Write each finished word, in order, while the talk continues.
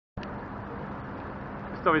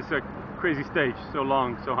Christophe, it's a crazy stage, so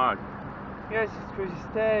long, so hard. Yes, it's crazy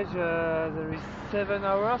stage. There is 7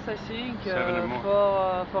 hours, I think, 7 or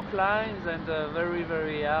more. for climbs, and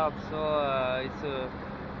very hard. So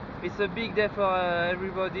it's a big day for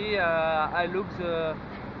everybody. I look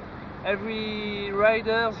every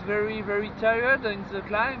rider's very tired in the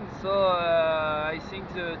climb. So I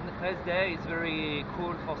think the next day is very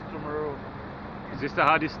cool for tomorrow. Is this the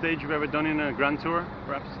hardest stage you've ever done in a Grand Tour,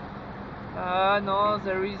 perhaps? No,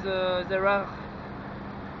 there are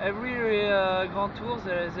every Grand Tour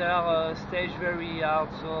there are stage very hard,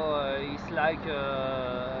 so it's like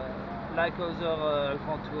other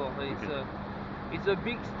Grand Tour. It's a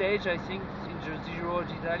big stage, I think, in the Giro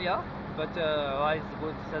d'Italia, but it's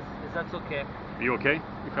good. That's okay. Are you okay?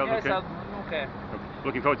 You felt yes, okay? I'm okay.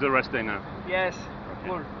 Looking forward to the rest day now. Yes, Okay.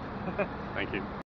 cool. Thank you.